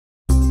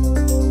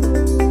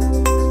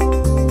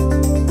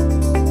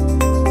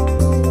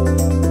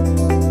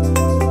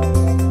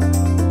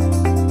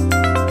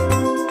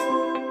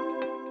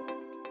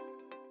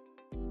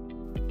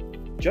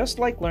Just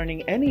like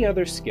learning any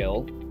other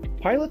skill,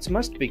 pilots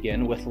must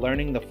begin with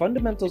learning the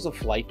fundamentals of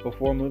flight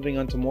before moving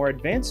on to more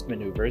advanced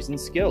maneuvers and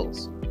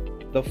skills.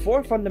 The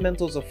 4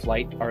 fundamentals of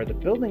flight are the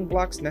building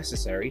blocks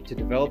necessary to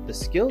develop the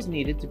skills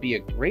needed to be a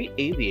great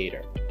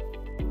aviator.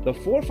 The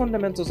 4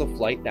 fundamentals of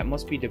flight that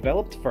must be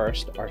developed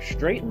first are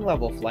straight and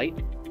level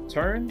flight,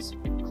 turns,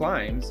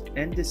 climbs,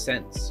 and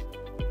descents.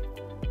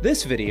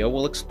 This video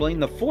will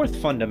explain the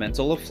 4th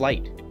fundamental of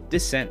flight,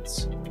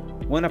 descents.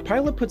 When a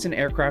pilot puts an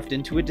aircraft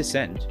into a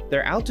descent,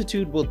 their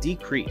altitude will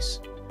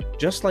decrease.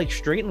 Just like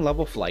straight and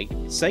level flight,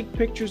 sight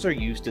pictures are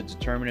used to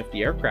determine if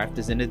the aircraft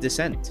is in a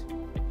descent.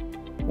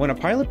 When a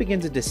pilot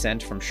begins a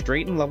descent from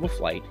straight and level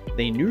flight,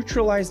 they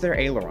neutralize their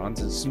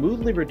ailerons and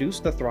smoothly reduce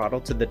the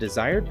throttle to the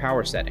desired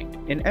power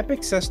setting. In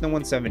epic Cessna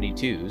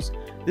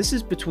 172s, this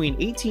is between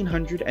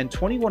 1800 and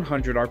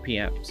 2100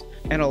 RPMs,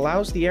 and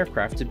allows the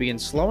aircraft to begin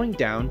slowing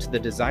down to the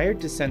desired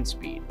descent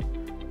speed.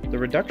 The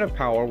reduction of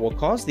power will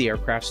cause the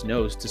aircraft's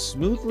nose to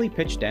smoothly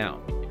pitch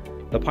down.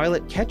 The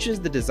pilot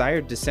catches the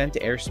desired descent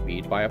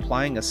airspeed by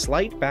applying a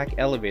slight back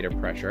elevator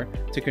pressure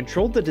to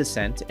control the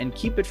descent and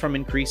keep it from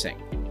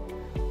increasing.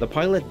 The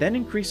pilot then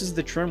increases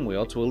the trim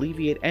wheel to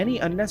alleviate any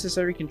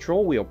unnecessary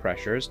control wheel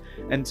pressures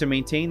and to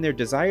maintain their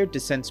desired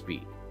descent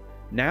speed.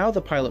 Now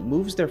the pilot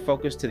moves their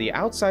focus to the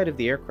outside of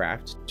the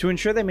aircraft to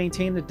ensure they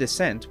maintain a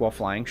descent while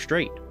flying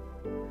straight.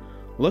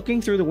 Looking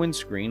through the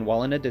windscreen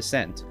while in a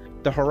descent,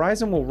 the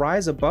horizon will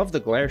rise above the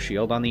glare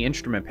shield on the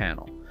instrument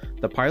panel.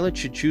 The pilot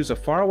should choose a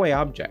faraway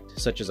object,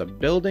 such as a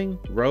building,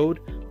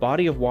 road,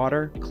 body of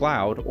water,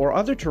 cloud, or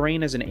other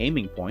terrain as an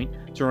aiming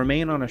point to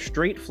remain on a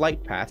straight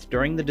flight path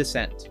during the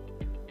descent.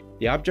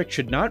 The object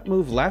should not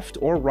move left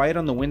or right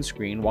on the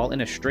windscreen while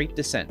in a straight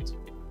descent.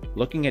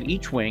 Looking at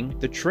each wing,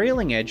 the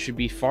trailing edge should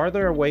be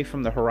farther away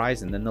from the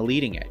horizon than the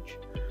leading edge.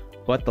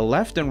 But the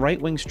left and right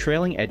wing's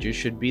trailing edges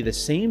should be the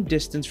same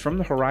distance from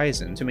the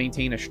horizon to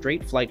maintain a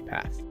straight flight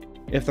path.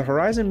 If the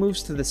horizon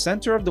moves to the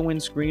center of the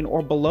windscreen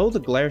or below the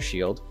glare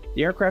shield,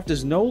 the aircraft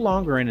is no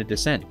longer in a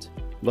descent.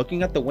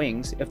 Looking at the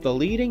wings, if the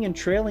leading and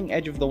trailing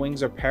edge of the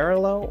wings are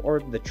parallel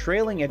or the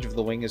trailing edge of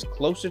the wing is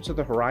closer to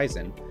the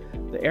horizon,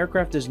 the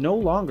aircraft is no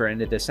longer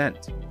in a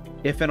descent.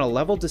 If in a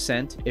level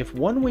descent, if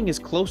one wing is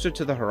closer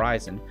to the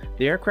horizon,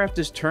 the aircraft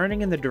is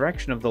turning in the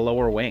direction of the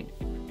lower wing.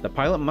 The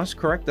pilot must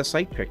correct the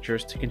sight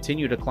pictures to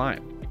continue to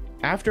climb.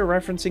 After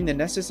referencing the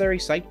necessary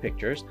sight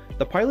pictures,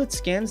 the pilot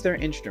scans their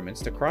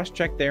instruments to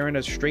cross-check they are in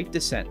a straight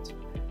descent.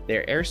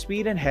 Their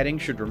airspeed and heading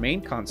should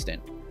remain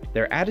constant.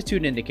 Their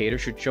attitude indicator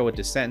should show a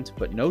descent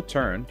but no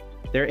turn.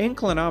 Their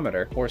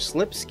inclinometer or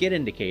slip skid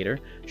indicator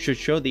should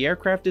show the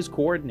aircraft is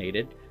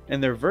coordinated,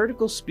 and their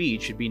vertical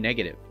speed should be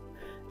negative.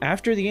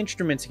 After the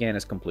instrument scan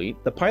is complete,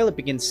 the pilot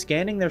begins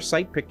scanning their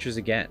sight pictures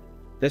again.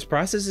 This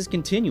process is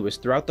continuous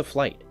throughout the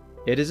flight.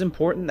 It is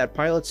important that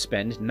pilots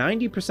spend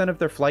 90% of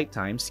their flight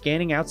time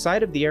scanning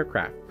outside of the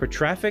aircraft for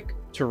traffic,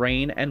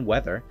 terrain, and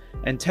weather,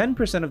 and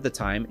 10% of the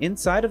time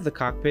inside of the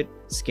cockpit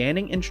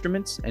scanning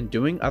instruments and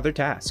doing other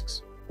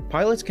tasks.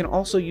 Pilots can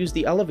also use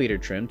the elevator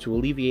trim to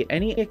alleviate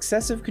any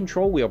excessive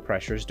control wheel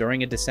pressures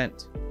during a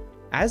descent.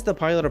 As the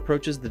pilot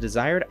approaches the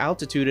desired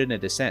altitude in a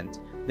descent,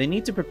 they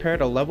need to prepare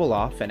to level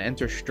off and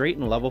enter straight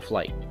and level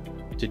flight.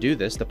 To do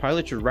this, the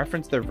pilot should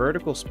reference their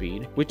vertical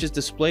speed, which is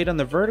displayed on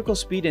the vertical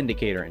speed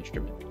indicator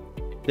instrument.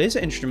 This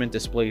instrument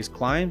displays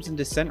climbs and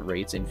descent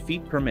rates in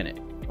feet per minute.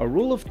 A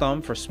rule of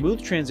thumb for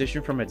smooth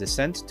transition from a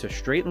descent to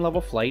straight and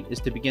level flight is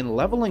to begin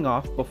leveling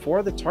off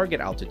before the target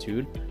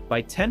altitude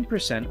by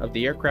 10% of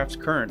the aircraft's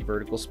current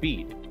vertical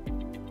speed.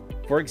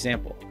 For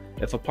example,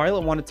 if a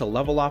pilot wanted to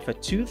level off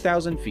at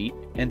 2,000 feet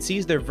and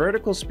sees their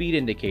vertical speed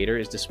indicator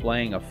is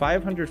displaying a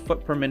 500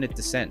 foot per minute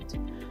descent,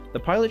 the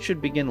pilot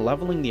should begin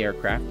leveling the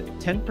aircraft at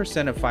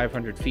 10% of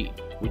 500 feet,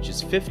 which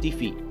is 50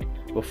 feet,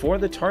 before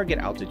the target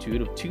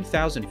altitude of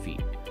 2,000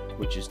 feet,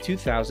 which is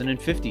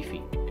 2,050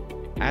 feet.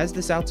 As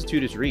this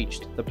altitude is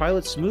reached, the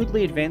pilots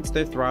smoothly advance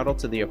their throttle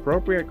to the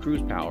appropriate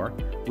cruise power,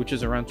 which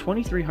is around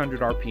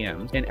 2,300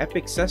 RPMs in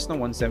epic Cessna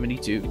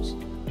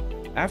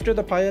 172s. After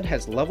the pilot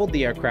has leveled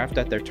the aircraft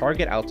at their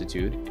target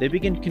altitude, they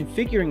begin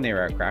configuring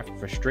their aircraft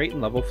for straight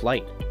and level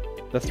flight.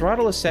 The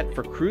throttle is set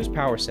for cruise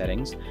power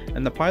settings,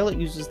 and the pilot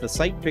uses the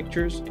sight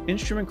pictures,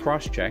 instrument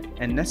cross-check,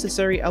 and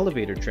necessary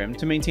elevator trim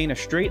to maintain a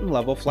straight and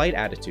level flight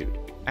attitude.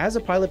 As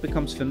a pilot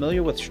becomes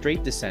familiar with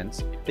straight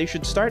descents, they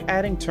should start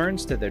adding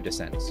turns to their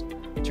descents.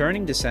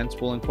 Turning descents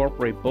will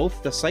incorporate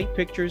both the sight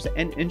pictures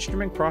and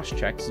instrument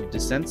cross-checks of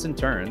descents and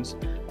turns,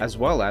 as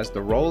well as the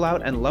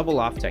rollout and level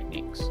off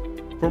techniques.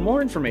 For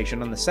more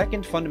information on the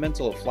second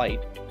fundamental of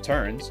flight,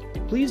 turns,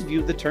 please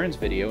view the turns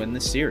video in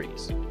this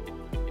series.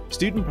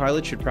 Student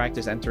pilots should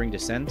practice entering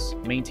descents,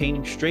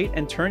 maintaining straight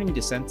and turning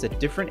descents at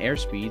different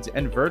airspeeds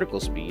and vertical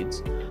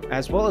speeds,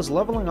 as well as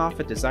leveling off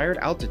at desired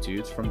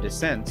altitudes from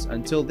descents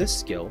until this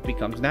skill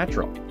becomes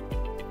natural.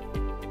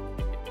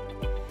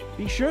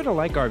 Be sure to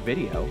like our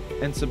video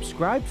and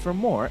subscribe for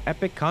more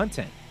epic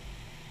content.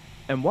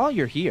 And while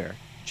you're here,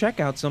 check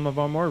out some of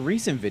our more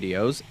recent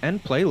videos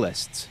and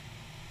playlists.